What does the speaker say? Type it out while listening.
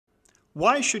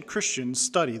Why should Christians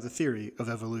study the theory of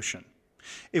evolution?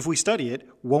 If we study it,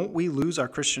 won't we lose our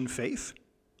Christian faith?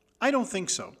 I don't think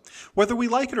so. Whether we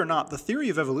like it or not, the theory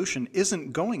of evolution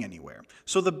isn't going anywhere.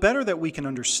 So the better that we can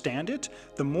understand it,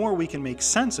 the more we can make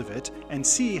sense of it and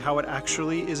see how it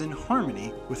actually is in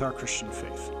harmony with our Christian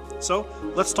faith. So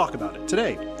let's talk about it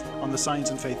today on the Science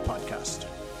and Faith podcast.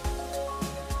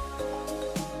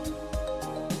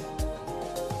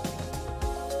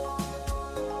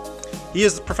 He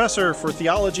is the professor for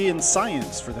theology and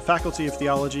science for the Faculty of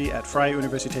Theology at Vrije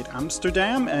Universiteit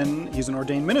Amsterdam, and he's an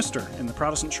ordained minister in the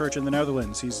Protestant Church in the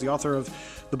Netherlands. He's the author of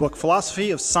the book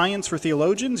Philosophy of Science for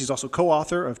Theologians. He's also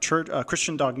co-author of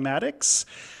Christian Dogmatics.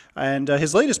 And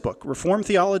his latest book, Reformed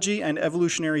Theology and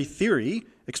Evolutionary Theory,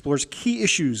 explores key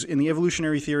issues in the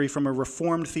evolutionary theory from a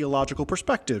Reformed theological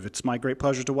perspective. It's my great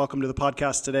pleasure to welcome to the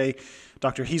podcast today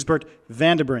Dr. Gijsbert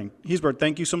van der Brink. Gijsbert,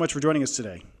 thank you so much for joining us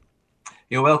today.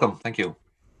 You're welcome. Thank you.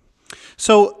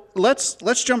 So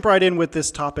let's jump right in with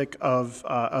this topic of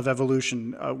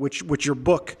evolution, which your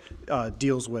book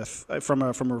deals with from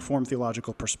a Reformed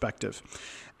theological perspective.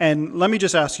 And let me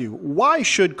just ask you, why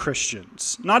should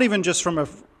Christians, not even just from a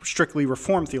strictly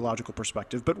Reformed theological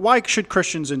perspective, but why should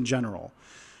Christians in general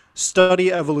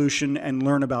study evolution and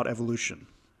learn about evolution?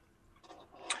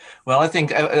 Well, I think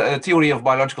a theory of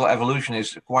biological evolution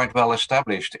is quite well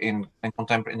established in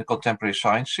the contemporary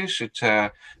sciences. It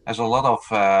has a lot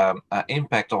of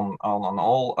impact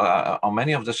on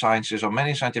many of the sciences, on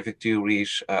many scientific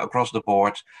theories across the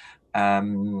board.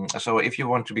 So if you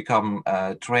want to become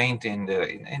trained in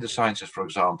the sciences, for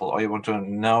example, or you want to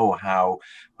know how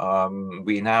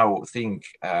we now think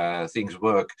things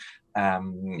work,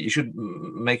 you should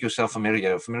make yourself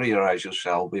familiarize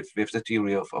yourself with the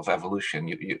theory of evolution.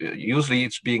 Usually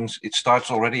it starts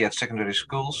already at secondary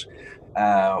schools,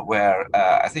 where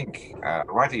I think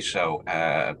rightly so,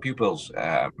 pupils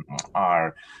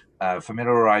are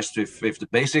familiarized with the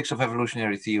basics of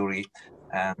evolutionary theory,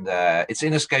 and it's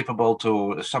inescapable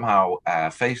to somehow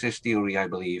face this theory, I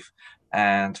believe.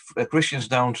 And Christians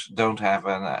don't have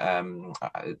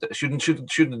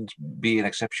shouldn't be an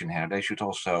exception here. They should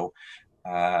also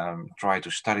try to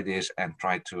study this and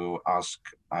try to ask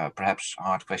perhaps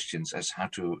hard questions as how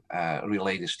to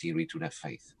relay this theory to their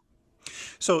faith.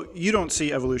 So you don't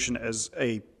see evolution as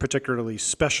a particularly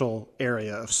special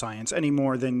area of science any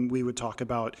more than we would talk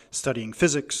about studying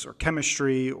physics or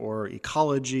chemistry or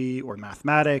ecology or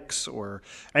mathematics or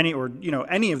any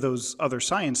of those other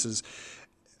sciences.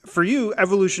 For you,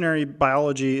 evolutionary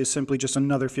biology is simply just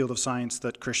another field of science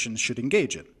that Christians should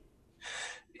engage in.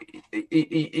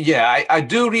 Yeah, I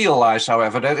do realize,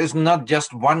 however, that it's not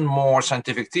just one more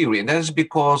scientific theory, and that is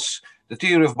because the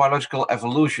theory of biological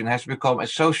evolution has become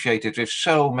associated with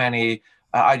so many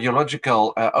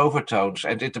ideological overtones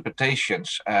and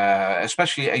interpretations,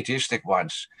 especially atheistic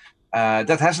ones.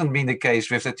 That hasn't been the case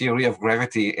with the theory of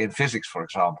gravity in physics, for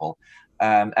example.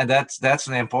 And that's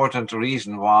an important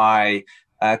reason why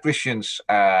Christians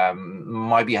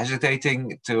might be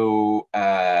hesitating to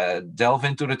delve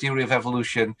into the theory of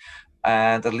evolution,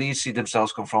 and at least see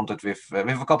themselves confronted with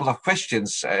a couple of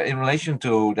questions in relation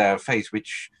to their faith,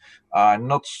 which are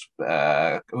not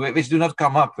which do not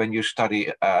come up when you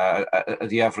study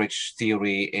the average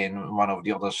theory in one of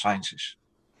the other sciences.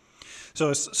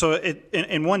 So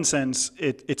in one sense,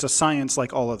 it's a science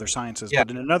like all other sciences, Yeah.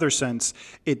 but in another sense,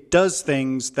 it does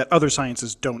things that other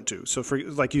sciences don't do. So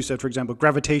like you said, for example,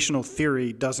 gravitational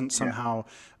theory doesn't somehow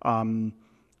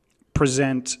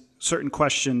present certain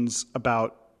questions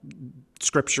about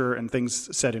Scripture and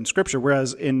things said in Scripture,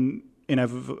 whereas in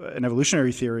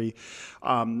evolutionary theory,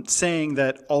 saying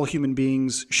that all human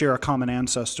beings share a common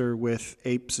ancestor with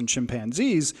apes and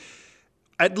chimpanzees,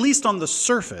 at least on the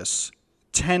surface,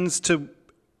 tends to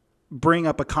bring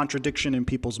up a contradiction in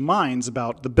people's minds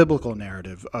about the biblical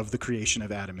narrative of the creation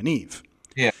of Adam and Eve.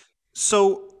 Yeah.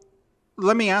 So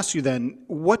let me ask you then,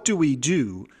 what do we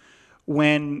do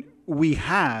when we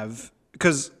have,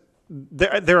 because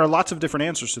there are lots of different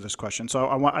answers to this question, so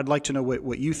I'd like to know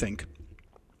what you think.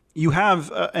 You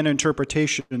have an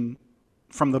interpretation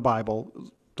from the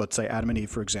Bible, let's say Adam and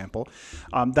Eve, for example,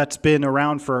 that's been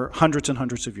around for hundreds and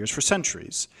hundreds of years, for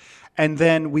centuries. And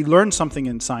then we learn something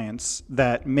in science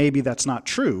that maybe that's not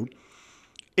true.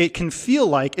 It can feel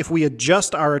like if we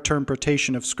adjust our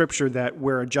interpretation of Scripture that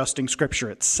we're adjusting Scripture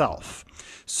itself.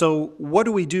 So what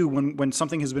do we do when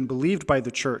something has been believed by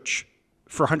the church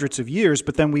for hundreds of years,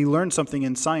 but then we learn something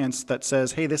in science that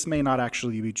says, hey, this may not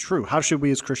actually be true? How should we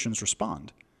as Christians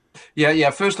respond?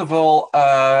 Yeah. First of all,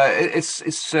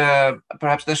 it's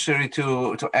perhaps necessary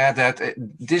to add that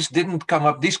this didn't come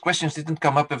up. These questions didn't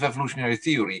come up with evolutionary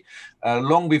theory.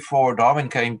 Long before Darwin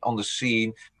came on the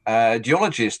scene,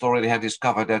 geologists already had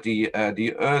discovered that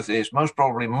the Earth is most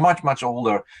probably much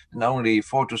older than only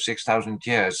 4,000 to 6,000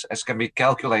 years, as can be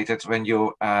calculated when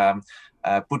you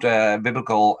put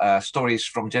biblical stories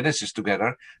from Genesis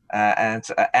together and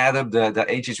add up the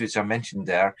ages which are mentioned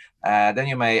there. Then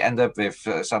you may end up with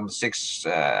some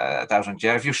 6,000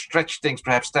 years. If you stretch things,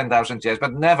 perhaps 10,000 years,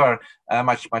 but never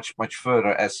much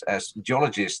further, as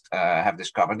geologists have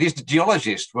discovered. These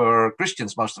geologists were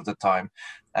Christians most of the time,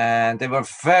 and they were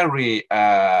very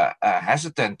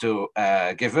hesitant to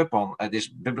give up on this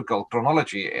biblical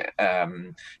chronology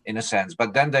in a sense.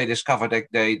 But then they discovered that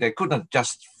they could not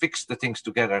just fix the things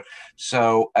together.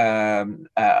 So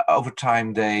over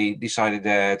time, they decided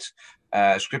that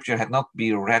scripture had not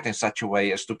been read in such a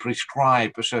way as to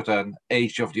prescribe a certain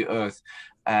age of the earth.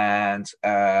 And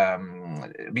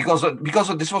because of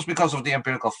the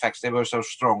empirical facts, they were so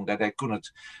strong that they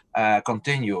couldn't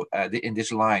continue in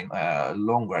this line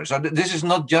longer. So this is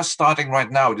not just starting right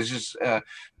now. This is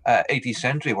 18th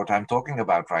century what I'm talking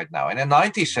about right now. And in the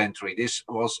 19th century, this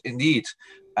was indeed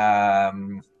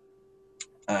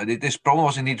this problem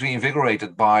was indeed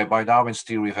reinvigorated by Darwin's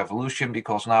theory of evolution,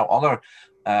 because now other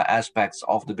aspects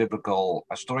of the biblical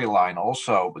storyline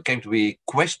also came to be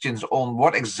questions on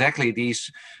what exactly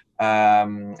these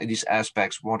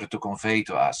aspects wanted to convey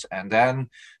to us. And then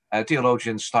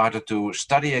theologians started to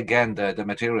study again the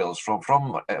materials from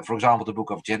for example, the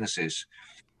book of Genesis.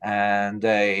 And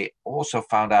they also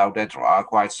found out that there are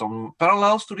quite some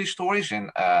parallels to these stories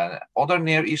in other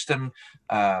Near Eastern,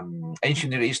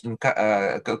 ancient Near Eastern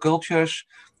cultures.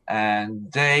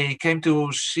 And they came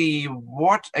to see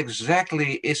what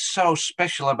exactly is so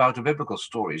special about the biblical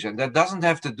stories. And that doesn't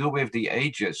have to do with the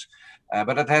ages,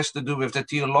 but it has to do with the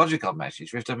theological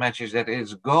message, with the message that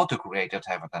it's God who created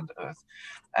heaven and earth.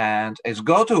 And it's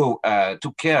God who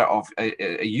took care of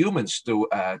humans to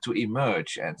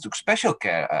emerge, and took special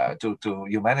care to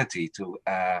humanity to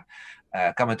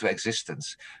come into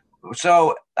existence.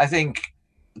 So I think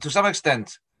to some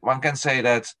extent, one can say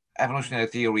that evolutionary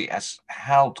theory has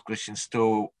helped Christians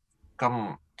to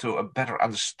come to a better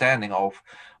understanding of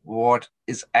what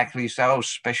is actually so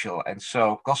special and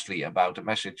so costly about the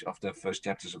message of the first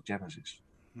chapters of Genesis.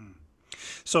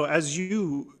 So as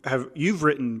you've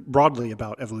written broadly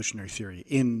about evolutionary theory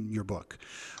in your book.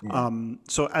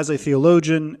 So as a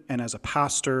theologian and as a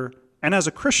pastor and as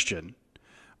a Christian,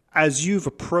 as you've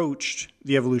approached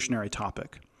the evolutionary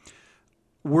topic,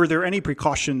 were there any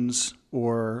precautions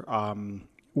or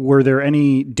were there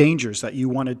any dangers that you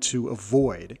wanted to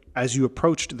avoid as you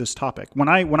approached this topic? When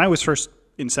I was first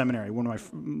in seminary, one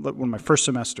of my first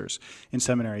semesters in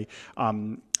seminary,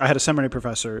 I had a seminary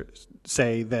professor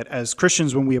say that as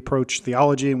Christians, when we approach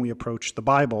theology and we approach the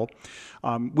Bible,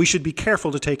 we should be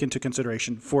careful to take into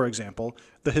consideration, for example,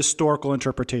 the historical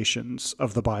interpretations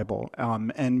of the Bible,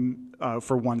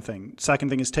 for one thing. Second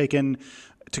thing is take into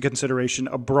consideration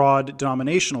a broad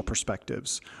denominational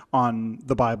perspectives on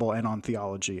the Bible and on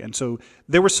theology. And so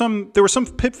there were some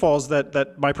pitfalls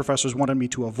that my professors wanted me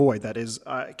to avoid. That is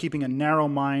keeping a narrow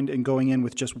mind and going in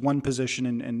with just one position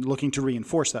and looking to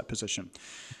reinforce that position.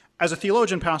 As a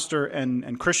theologian, pastor,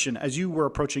 and Christian, as you were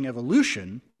approaching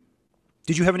evolution,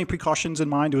 did you have any precautions in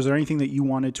mind? Was there anything that you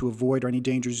wanted to avoid or any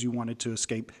dangers you wanted to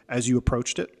escape as you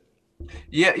approached it?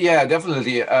 Yeah,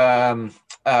 definitely.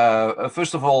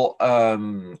 First of all,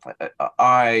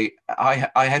 I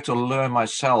had to learn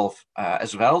myself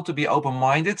as well to be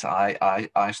open-minded.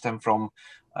 I stem from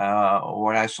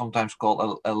what I sometimes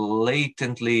call a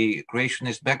latently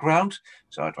creationist background.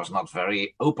 So it was not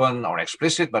very open or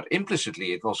explicit, but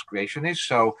implicitly it was creationist.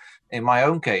 So in my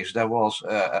own case, there was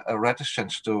a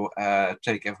reticence to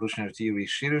take evolutionary theory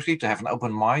seriously, to have an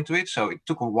open mind to it. So it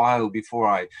took a while before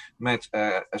I met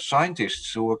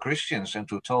scientists who were Christians and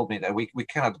who told me that we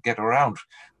cannot get around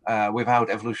without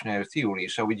evolutionary theory.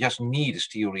 So we just need this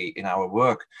theory in our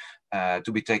work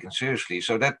to be taken seriously.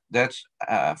 So that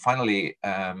finally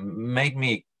made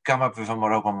me come up with a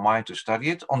more open mind to study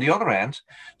it. On the other hand,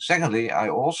 secondly, I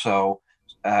also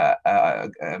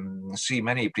see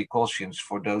many precautions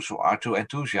for those who are too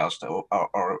enthusiastic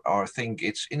or think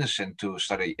it's innocent to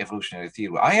study evolutionary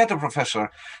theory. I had a professor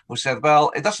who said,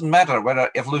 well, it doesn't matter whether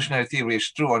evolutionary theory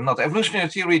is true or not. Evolutionary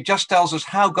theory just tells us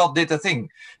how God did a thing.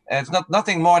 It's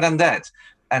nothing more than that.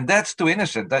 And that's too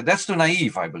innocent. That's too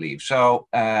naive, I believe. So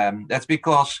that's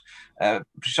because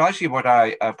precisely what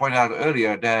I pointed out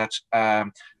earlier, that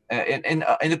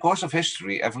in the course of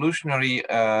history, evolutionary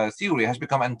theory has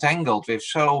become entangled with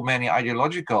so many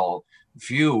ideological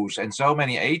views, and so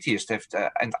many atheists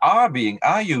are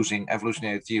using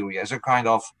evolutionary theory as a kind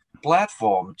of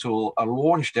platform to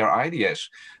launch their ideas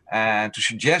and to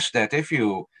suggest that if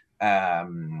you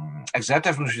accept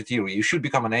evolutionary theory, you should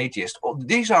become an atheist.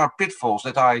 These are pitfalls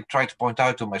that I try to point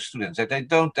out to my students, that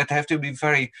that have to be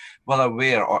very well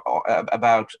aware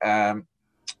about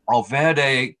of where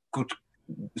they could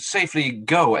safely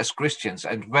go as Christians,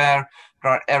 and where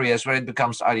there are areas where it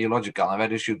becomes ideological and where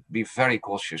they should be very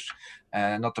cautious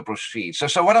not to proceed.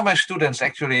 So one of my students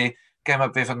actually came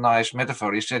up with a nice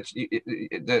metaphor. He said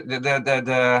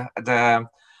the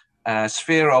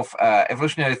sphere of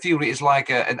evolutionary theory is like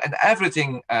and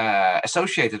everything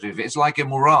associated with it. It's like a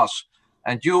morass,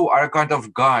 and you are a kind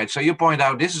of guide. So you point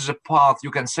out this is a path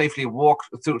you can safely walk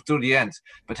to the end,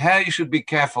 but here you should be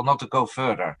careful not to go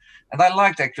further. And I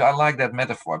like that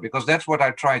metaphor, because that's what I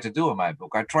try to do in my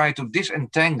book. I try to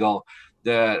disentangle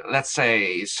the, let's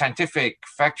say, scientific,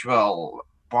 factual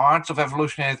parts of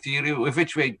evolutionary theory with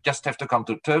which we just have to come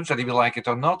to terms, whether we like it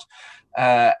or not.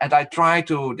 And I try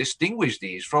to distinguish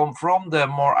these from the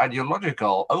more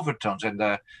ideological overtones and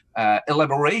the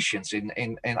elaborations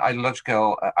in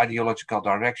ideological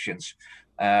directions,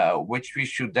 which we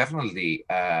should definitely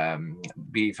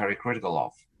be very critical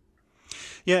of.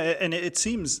 Yeah, and it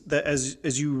seems that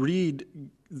as you read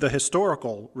the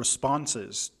historical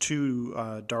responses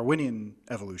to Darwinian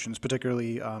evolutions,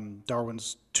 particularly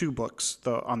Darwin's two books,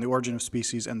 On the Origin of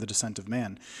Species and The Descent of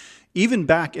Man, even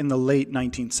back in the late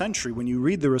 19th century, when you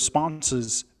read the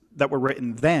responses that were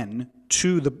written then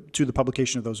to the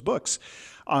publication of those books,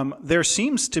 there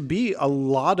seems to be a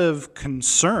lot of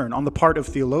concern on the part of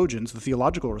theologians, the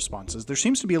theological responses. There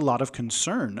seems to be a lot of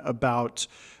concern about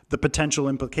the potential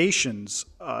implications,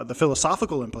 the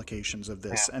philosophical implications of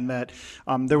this, and that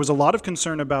there was a lot of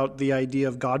concern about the idea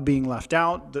of God being left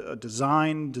out, the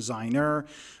designer,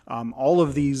 all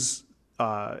of these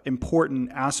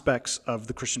important aspects of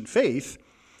the Christian faith.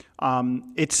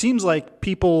 It seems like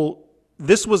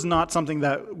this was not something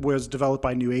that was developed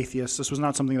by new atheists. This was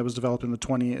not something that was developed in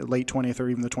the late 20th or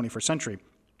even the 21st century.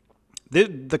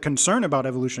 The concern about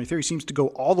evolutionary theory seems to go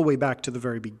all the way back to the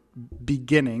very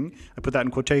beginning. I put that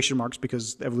in quotation marks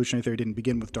because evolutionary theory didn't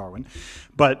begin with Darwin.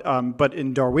 But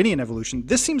in Darwinian evolution,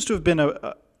 this seems to have been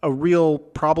a real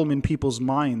problem in people's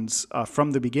minds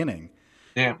from the beginning.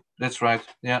 Yeah, that's right.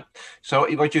 Yeah. So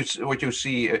what you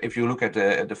see if you look at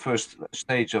the first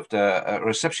stage of the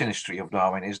reception history of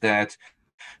Darwin is that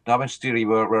Darwin's theory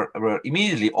were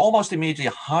almost immediately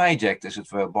hijacked, as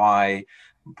it were, by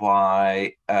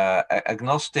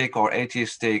agnostic or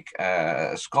atheistic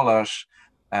scholars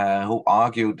who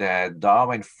argued that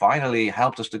Darwin finally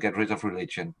helped us to get rid of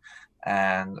religion.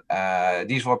 And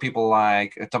these were people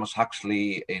like Thomas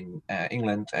Huxley in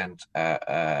England, and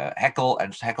Haeckel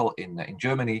in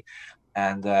Germany.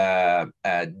 And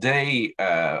they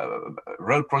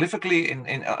wrote prolifically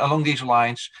along these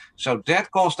lines. So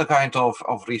that caused a kind of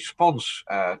response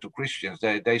to Christians.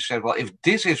 They said, well, if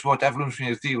this is what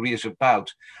evolutionary theory is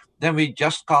about, then we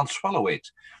just can't swallow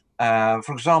it.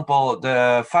 For example,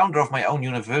 the founder of my own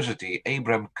university,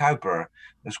 Abraham Kuyper,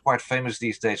 is quite famous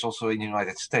these days, also in the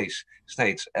United States.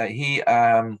 He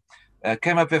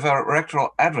came up with a rectoral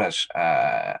address.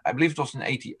 I believe it was in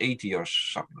 1880 or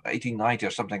 1890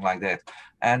 or something like that.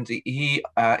 And he,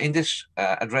 in this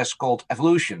address called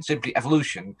Evolution, simply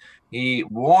Evolution, he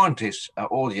warned his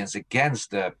audience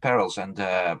against the perils and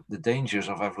the dangers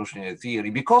of evolutionary theory,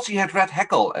 because he had read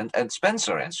Haeckel and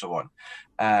Spencer and so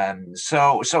on.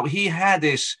 So he had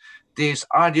this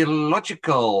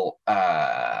ideological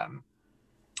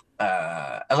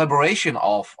elaboration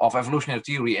of evolutionary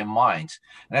theory in mind.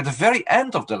 And at the very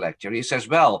end of the lecture, he says,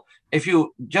 well, if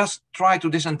you just try to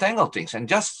disentangle things and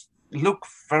just look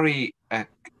very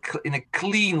in a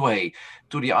clean way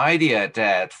to the idea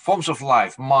that forms of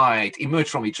life might emerge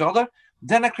from each other,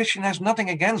 then a Christian has nothing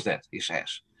against that, he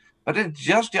says. But it's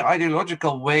just the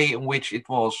ideological way in which it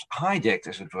was hijacked,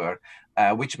 as it were,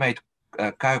 which made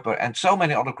Kuyper and so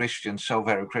many other Christians so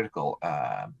very critical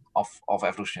of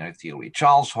evolutionary theory.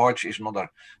 Charles Hodge is another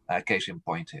case in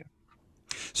point here.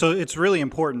 So it's really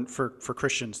important for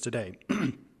Christians today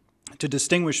to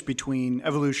distinguish between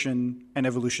evolution and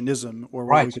evolutionism, or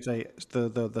what we could say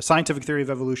the scientific theory of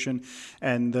evolution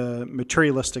and the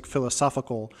materialistic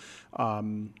philosophical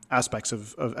aspects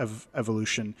of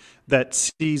evolution that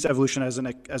sees evolution as a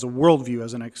worldview,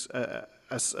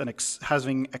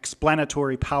 having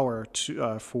explanatory power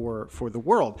for the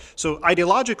world. So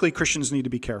ideologically, Christians need to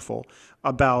be careful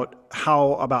about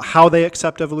how they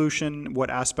accept evolution, what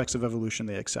aspects of evolution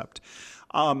they accept.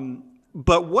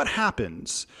 But what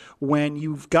happens when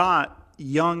you've got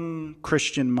young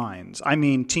Christian minds? I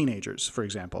mean, teenagers, for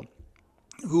example,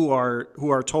 who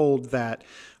are told that,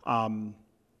 the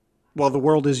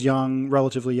world is young,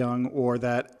 relatively young, or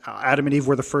that Adam and Eve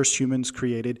were the first humans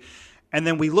created. and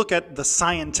then we look at the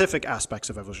scientific aspects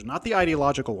of evolution, not the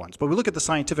ideological ones, but we look at the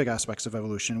scientific aspects of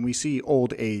evolution, and we see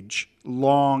old age,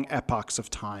 long epochs of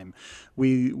time.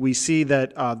 We see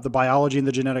that the biology and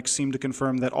the genetics seem to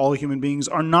confirm that all human beings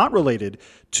are not related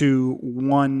to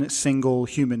one single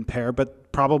human pair,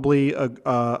 but probably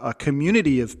a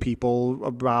community of people,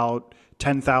 about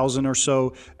 10,000 or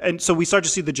so. And so we start to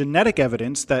see the genetic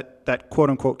evidence that quote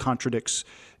unquote contradicts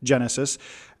Genesis.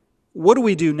 What do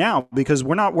we do now? Because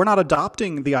we're not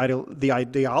adopting the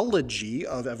ideology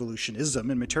of evolutionism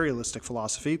and materialistic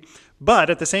philosophy, but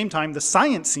at the same time, the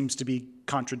science seems to be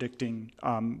contradicting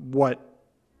what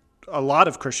a lot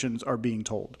of Christians are being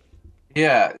told.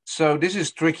 Yeah, so this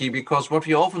is tricky because what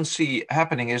we often see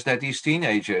happening is that these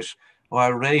teenagers who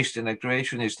are raised in a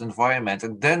creationist environment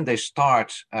and then they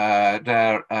start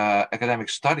their academic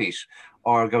studies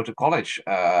or go to college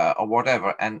or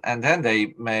whatever, and then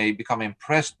they may become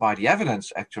impressed by the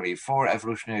evidence actually for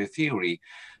evolutionary theory.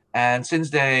 And since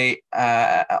they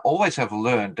always have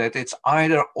learned that it's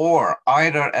either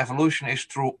evolution is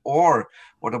true or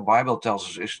what the Bible tells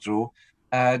us is true,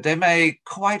 they may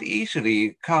quite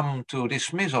easily come to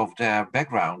dismiss of their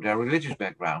background, their religious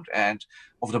background, and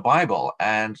of the Bible.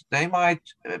 And they might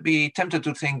be tempted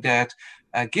to think that,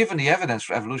 given the evidence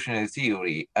for evolutionary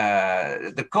theory,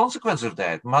 the consequence of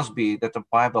that must be that the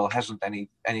Bible hasn't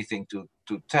anything to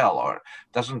tell or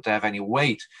doesn't have any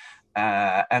weight.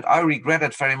 And I regret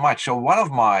it very much. So one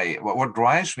of what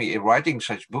drives me in writing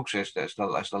such books as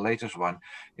the latest one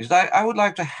is that I would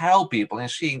like to help people in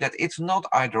seeing that it's not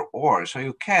either or. So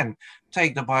you can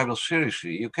take the Bible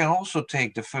seriously. You can also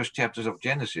take the first chapters of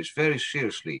Genesis very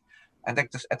seriously, and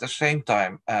at the same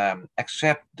time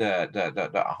accept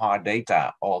the hard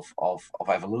data of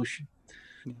evolution.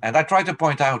 And I try to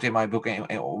point out in my book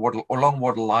along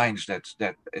what lines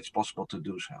that it's possible to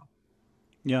do so.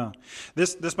 Yeah,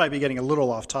 this might be getting a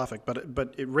little off topic,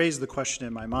 but it raised the question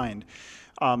in my mind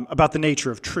about the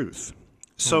nature of truth.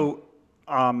 So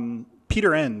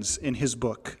Peter Enns, in his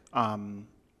book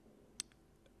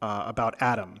about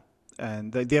Adam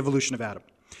and the evolution of Adam,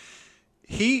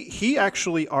 he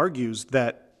actually argues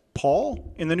that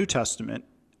Paul in the New Testament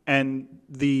and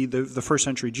the first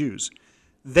century Jews,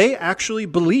 they actually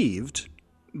believed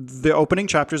the opening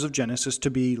chapters of Genesis to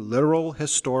be literal,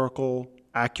 historical,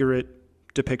 accurate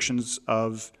depictions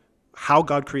of how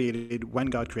God created, when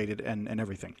God created, and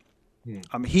everything.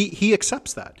 He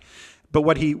accepts that. But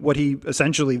what he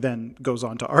essentially then goes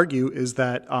on to argue is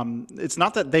that it's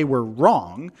not that they were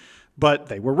wrong, but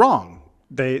they were wrong.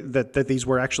 That these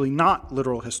were actually not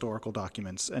literal historical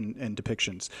documents and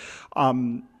depictions.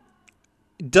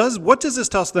 What does this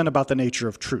tell us then about the nature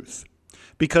of truth?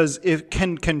 Because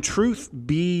can truth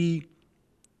be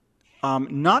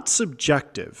not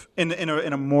subjective in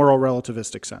a moral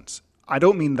relativistic sense? I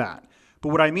don't mean that. But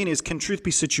what I mean is, can truth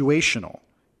be situational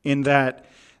in that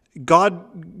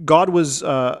God was,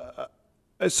 so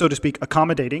to speak,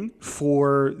 accommodating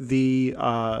for the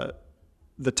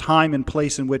time and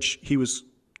place in which he was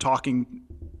talking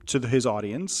to his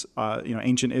audience,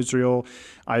 ancient Israel,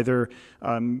 either,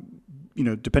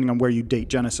 depending on where you date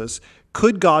Genesis.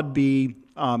 Could God be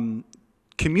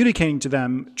communicating to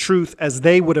them truth as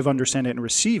they would have understood it and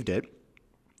received it,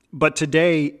 but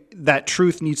today that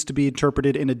truth needs to be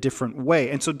interpreted in a different way?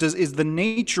 And so is the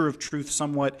nature of truth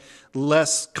somewhat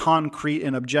less concrete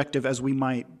and objective as we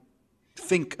might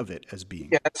think of it as being?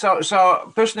 Yeah,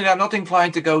 so personally, I'm not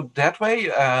inclined to go that way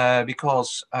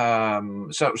because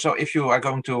so if you are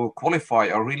going to qualify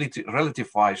or really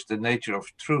relativize the nature of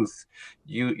truth,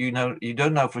 you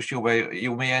don't know for sure where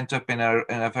you may end up in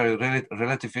a very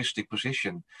relativistic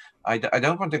position. I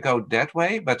don't want to go that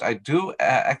way, but I do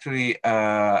actually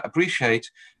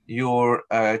appreciate your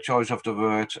choice of the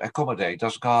word accommodate.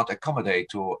 Does God accommodate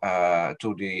to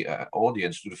the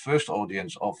audience, to the first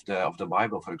audience of the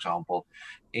Bible, for example,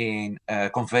 in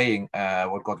conveying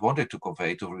what God wanted to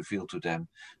convey, to reveal to them?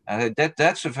 And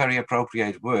that's a very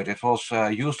appropriate word. It was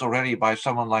used already by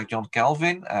someone like John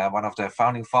Calvin, one of the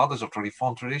founding fathers of the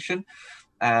Reformed tradition.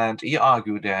 And he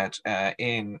argued that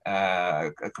in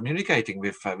communicating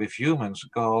with humans,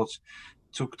 God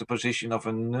took the position of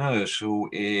a nurse who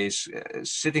is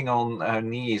sitting on her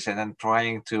knees and then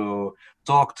trying to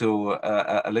talk to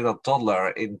a little toddler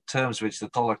in terms which the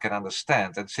toddler can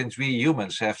understand. And since we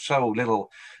humans have so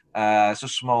little, so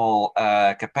small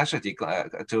capacity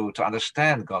to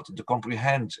understand God, to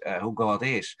comprehend who God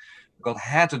is, God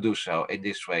had to do so in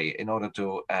this way in order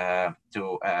to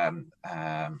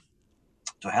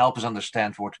help us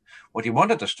understand what he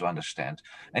wanted us to understand.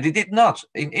 And he did not,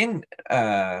 in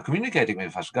communicating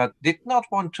with us, God did not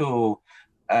want to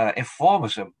inform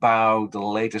us about the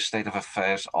latest state of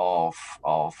affairs of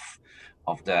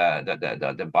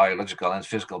the biological and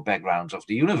physical backgrounds of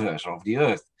the universe or of the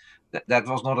Earth. That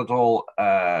was not at all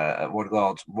what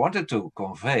God wanted to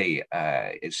convey.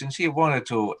 Since he wanted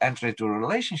to enter into a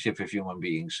relationship with human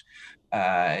beings,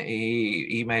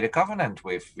 he made a covenant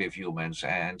with humans,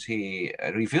 and he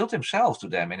revealed himself to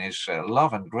them in his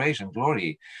love and grace and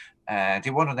glory. And he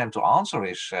wanted them to answer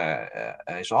his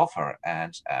offer.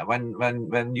 And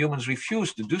when humans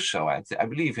refused to do so, I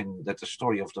believe that the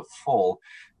story of the fall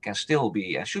can still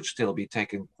be and should still be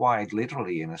taken quite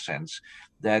literally, in a sense,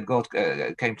 that God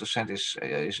came to send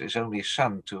his only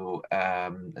Son to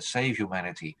save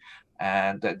humanity.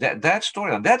 And that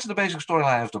storyline, that's the basic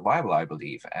storyline of the Bible, I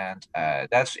believe. And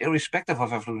that's irrespective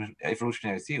of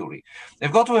evolutionary theory.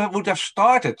 If God would have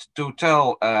started to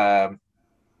tell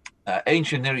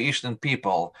ancient Near Eastern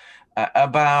people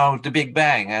about the Big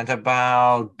Bang and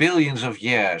about billions of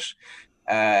years,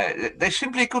 they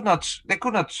simply could not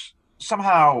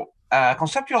somehow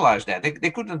conceptualize that.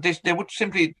 They couldn't. They would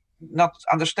simply not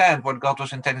understand what God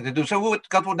was intending to do. So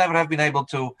God would never have been able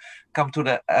to come to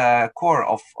the core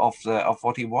of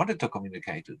what He wanted to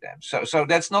communicate to them. So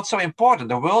that's not so important.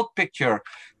 The world picture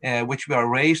which we are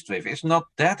raised with is not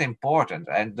that important,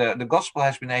 and the gospel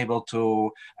has been able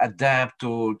to adapt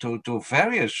to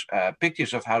various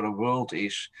pictures of how the world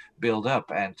is built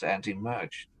up and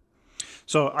emerged.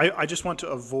 So I just want to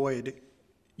avoid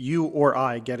you or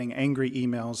I getting angry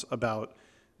emails about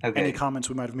any comments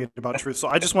we might have made about truth. So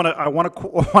I want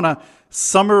to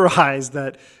summarize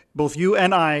that both you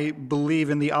and I believe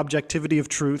in the objectivity of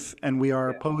truth, and we are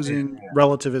opposing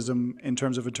relativism in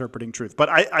terms of interpreting truth. But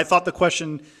I thought the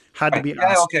question had to be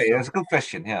asked. Okay, that's a good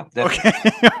question. Yeah. Okay,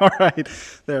 all right,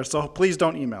 there. So please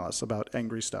don't email us about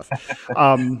angry stuff.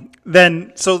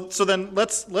 Then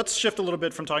let's shift a little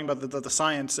bit from talking about the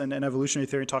science and evolutionary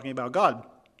theory, talking about God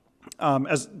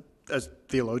as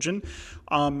theologian.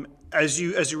 As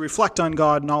you reflect on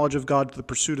God, knowledge of God, the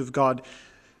pursuit of God,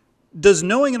 does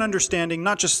knowing and understanding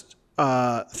not just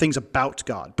things about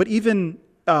God, but even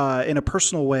in a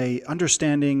personal way,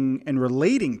 understanding and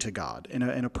relating to God in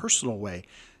a personal way,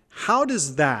 how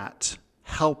does that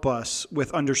help us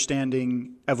with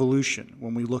understanding evolution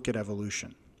when we look at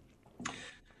evolution?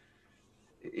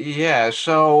 Yeah,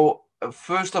 so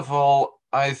first of all,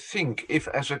 I think if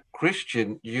as a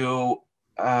Christian you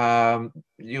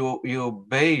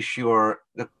base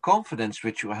the confidence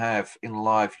which you have in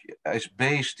life is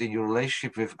based in your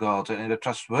relationship with God and in the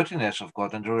trustworthiness of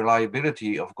God and the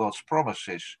reliability of God's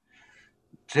promises,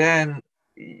 then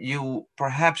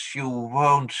perhaps you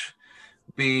won't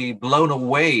be blown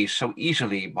away so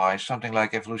easily by something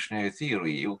like evolutionary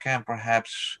theory. You can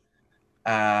perhaps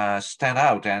stand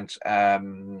out, and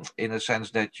in a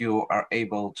sense that you are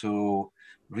able to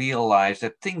realize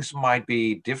that things might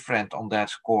be different on that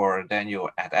score than you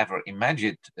had ever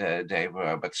imagined they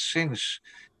were. But since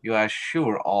you are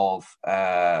sure of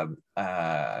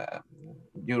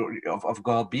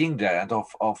God being there and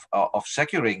of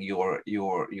securing your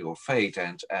fate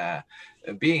and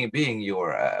being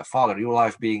your Father, your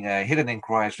life being hidden in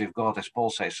Christ with God, as Paul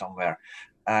says somewhere,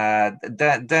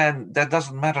 that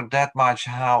doesn't matter that much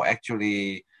how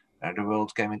actually the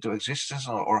world came into existence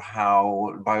or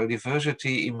how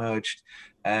biodiversity emerged.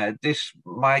 This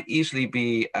might easily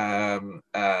be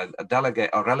relegated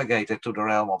to the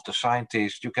realm of the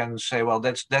scientists. You can say, well,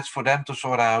 that's for them to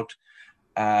sort out.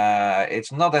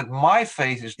 It's not that my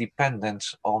faith is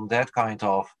dependent on that kind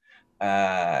of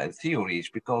theories,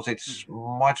 because it's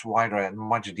much wider and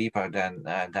much deeper than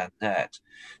that.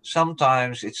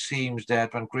 Sometimes it seems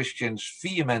that when Christians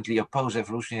vehemently oppose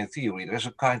evolutionary theory, there's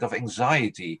a kind of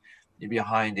anxiety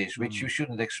behind this, which you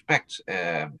shouldn't expect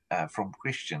from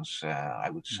Christians,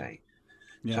 I would say.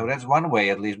 Yeah. So that's one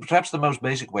way, at least, perhaps the most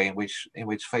basic way in which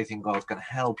faith in God can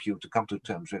help you to come to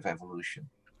terms with evolution.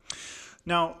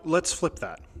 Now, let's flip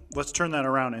that. Let's turn that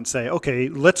around and say, okay,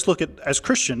 as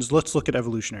Christians, let's look at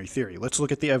evolutionary theory. Let's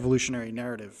look at the evolutionary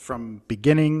narrative from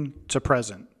beginning to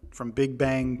present, from Big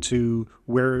Bang to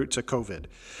COVID.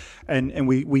 And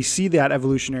we see that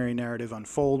evolutionary narrative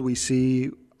unfold. We see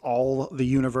all the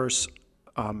universe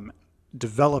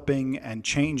developing and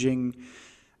changing.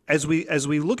 As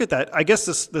we look at that, I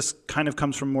guess this kind of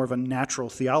comes from more of a natural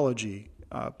theology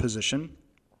position.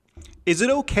 Is it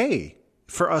okay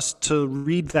for us to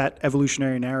read that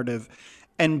evolutionary narrative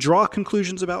and draw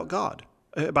conclusions about God,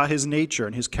 about His nature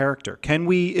and His character?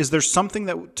 Is there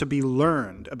something to be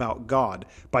learned about God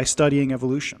by studying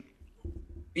evolution?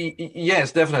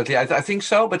 Yes, definitely. I think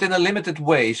so, but in a limited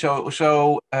way.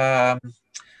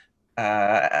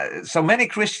 so many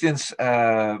Christians,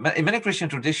 in many Christian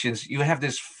traditions, you have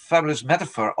this fabulous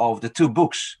metaphor of the two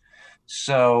books.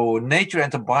 So nature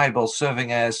and the Bible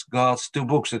serving as God's two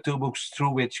books, the two books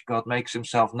through which God makes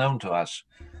himself known to us.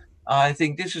 I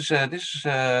think this is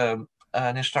an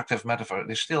instructive metaphor.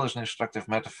 This still is an instructive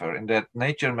metaphor in that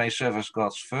nature may serve as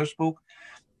God's first book,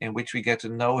 in which we get to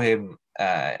know him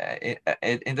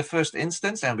in the first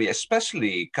instance, and we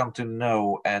especially come to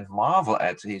know and marvel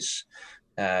at his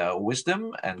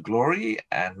wisdom and glory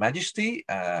and majesty.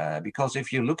 Because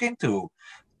if you look into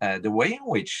the way in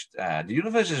which the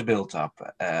universe is built up,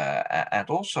 and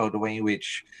also the way in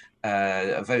which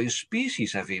various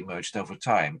species have emerged over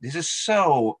time, this is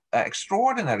so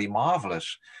extraordinarily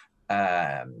marvelous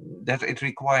that it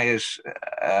requires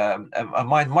a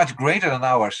mind much greater than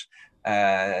ours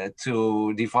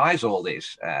to devise all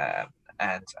this.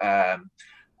 And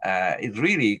it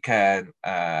really can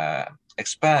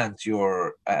expand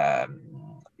your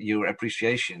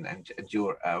appreciation and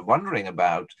your wondering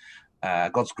about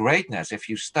God's greatness if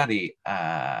you study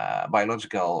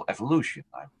biological evolution.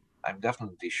 I'm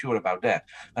definitely sure about that.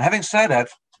 But having said that,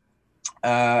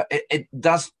 it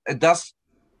does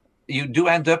you do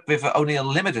end up with only a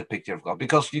limited picture of God,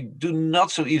 because you do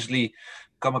not so easily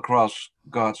come across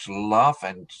God's love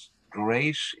and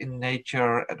grace in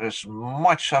nature. There's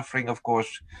much suffering, of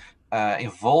course,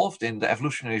 involved in the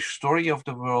evolutionary story of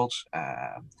the world.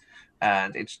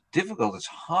 And it's difficult, it's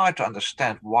hard to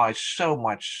understand why so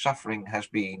much suffering has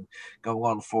been going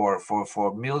on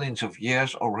for millions of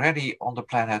years already on the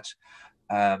planet.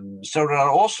 So there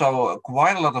are also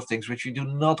quite a lot of things which we do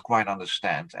not quite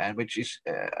understand, and which is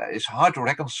hard to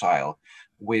reconcile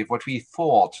with what we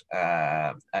thought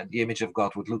and the image of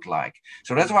God would look like.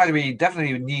 So that's why we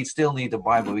definitely still need the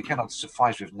Bible. We cannot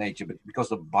suffice with nature, but because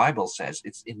the Bible says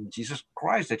it's in Jesus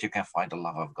Christ that you can find the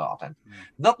love of God, and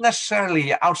not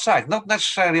necessarily outside, not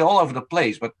necessarily all over the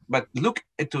place, but look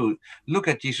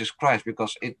at Jesus Christ,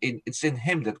 because it's in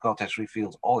Him that God has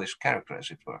revealed all His character, as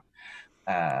it were.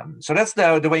 So that's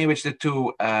the way in which the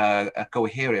two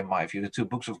cohere, in my view. The two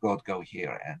books of God go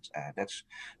here, and that's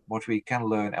what we can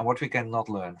learn and what we cannot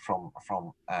learn from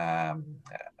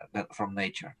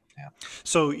nature. Yeah.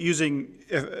 So using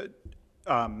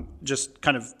just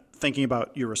kind of thinking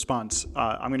about your response,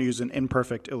 I'm going to use an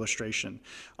imperfect illustration.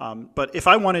 But if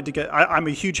I wanted to get, I'm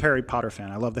a huge Harry Potter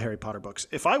fan. I love the Harry Potter books.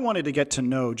 If I wanted to get to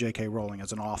know J.K. Rowling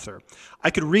as an author, I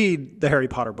could read the Harry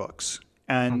Potter books.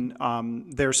 And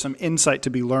there's some insight to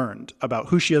be learned about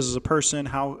who she is as a person,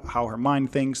 how her mind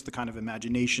thinks, the kind of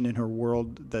imagination in her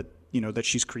world that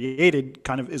she's created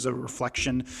kind of is a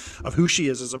reflection of who she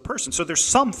is as a person. So there's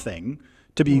something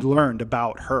to be learned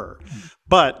about her.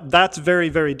 But that's very,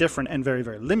 very different and very,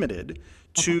 very limited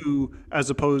to, as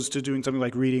opposed to doing something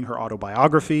like reading her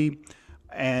autobiography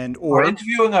or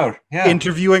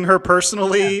interviewing her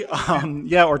personally,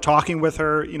 or talking with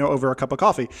her, over a cup of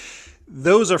coffee.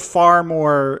 Those are far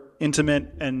more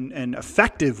intimate and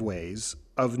effective ways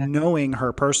of knowing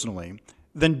her personally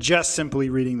than just simply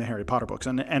reading the Harry Potter books.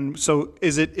 And so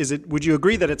would you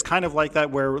agree that it's kind of like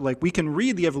that, where like we can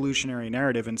read the evolutionary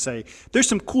narrative and say there's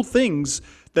some cool things,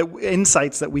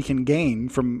 insights that we can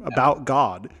gain about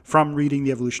God from reading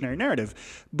the evolutionary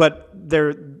narrative, but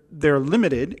they're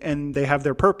limited and they have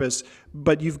their purpose,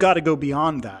 but you've got to go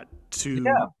beyond that to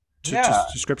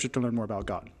Scripture to learn more about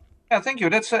God. Yeah, thank you.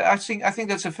 I think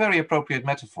that's a very appropriate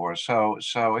metaphor. So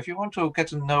if you want to get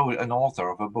to know an author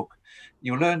of a book,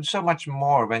 you learn so much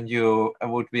more when you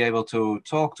would be able to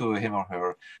talk to him or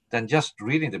her than just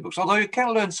reading the books. Although you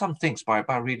can learn some things by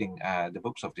reading the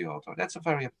books of the author. That's a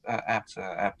very apt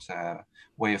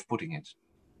way of putting it.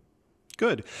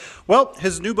 Good. Well,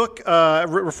 his new book,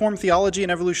 Reformed Theology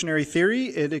and Evolutionary Theory,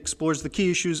 it explores the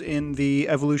key issues in the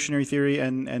evolutionary theory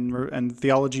and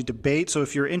theology debate. So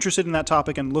if you're interested in that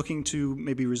topic and looking to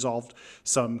maybe resolve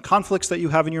some conflicts that you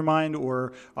have in your mind,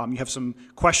 or you have some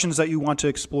questions that you want to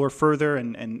explore further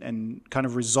and kind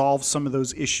of resolve some of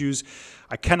those issues,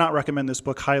 I cannot recommend this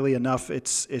book highly enough.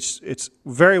 It's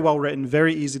very well written,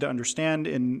 very easy to understand,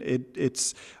 and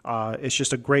it's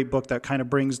just a great book that kind of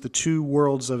brings the two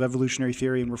worlds of evolutionary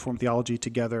theory and Reformed theology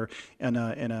together in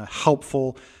a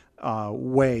helpful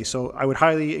way. So I would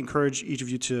highly encourage each of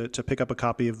you to pick up a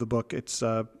copy of the book. It's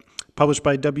published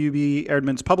by W.B.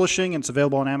 Erdman's Publishing, and it's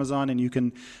available on Amazon, and you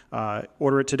can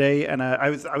order it today. And I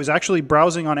was actually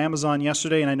browsing on Amazon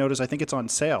yesterday, and I noticed I think it's on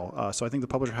sale. So I think the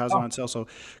publisher has it on sale. So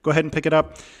go ahead and pick it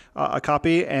up, a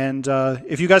copy. And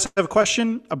if you guys have a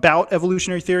question about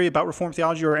evolutionary theory, about Reformed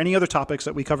theology, or any other topics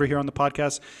that we cover here on the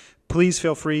podcast, please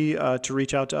feel free to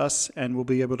reach out to us, and we'll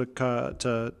be able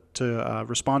to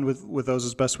respond with those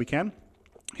as best we can.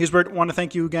 Gijsbert, want to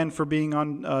thank you again for being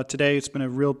on today. It's been a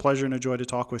real pleasure and a joy to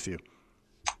talk with you.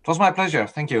 It was my pleasure.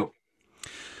 Thank you.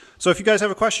 So if you guys have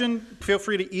a question, feel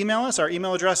free to email us. Our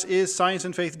email address is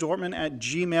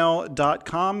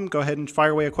scienceandfaithdortmund@gmail.com. Go ahead and fire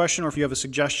away a question, or if you have a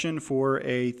suggestion for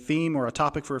a theme or a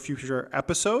topic for a future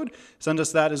episode, send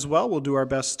us that as well. We'll do our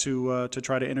best to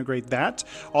try to integrate that.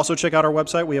 Also, check out our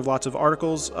website. We have lots of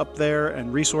articles up there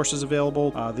and resources available.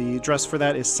 The address for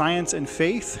that is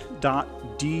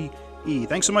scienceandfaith.de.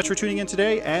 Thanks so much for tuning in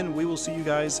today, and we will see you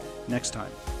guys next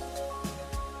time.